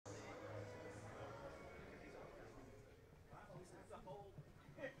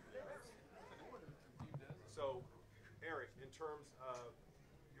So, Eric, in terms of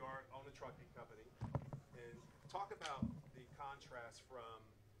your own a trucking company, and talk about the contrast from,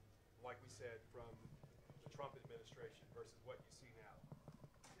 like we said, from the Trump administration versus what you see now.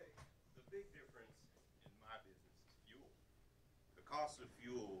 Okay. The big difference in my business is fuel. The cost of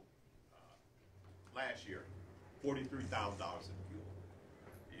fuel last year, $43,000 in fuel.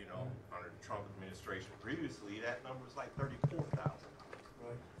 You know, under the Trump administration. Previously, that number was like $34,000.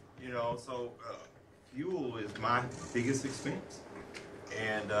 Right. You know, so fuel is my biggest expense,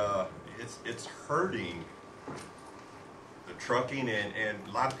 and it's hurting the trucking, and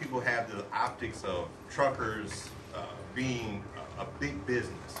a lot of people have the optics of truckers being a big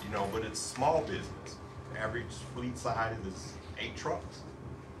business, you know, but it's small business. Average fleet size is 8 trucks,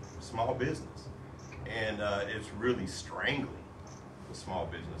 small business, and it's really strangling the small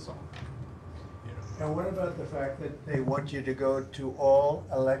business owner. Now, what about the fact that they want you to go to all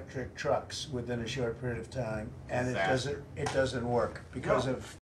electric trucks within a short period of time, and Exactly. it doesn't work because No. of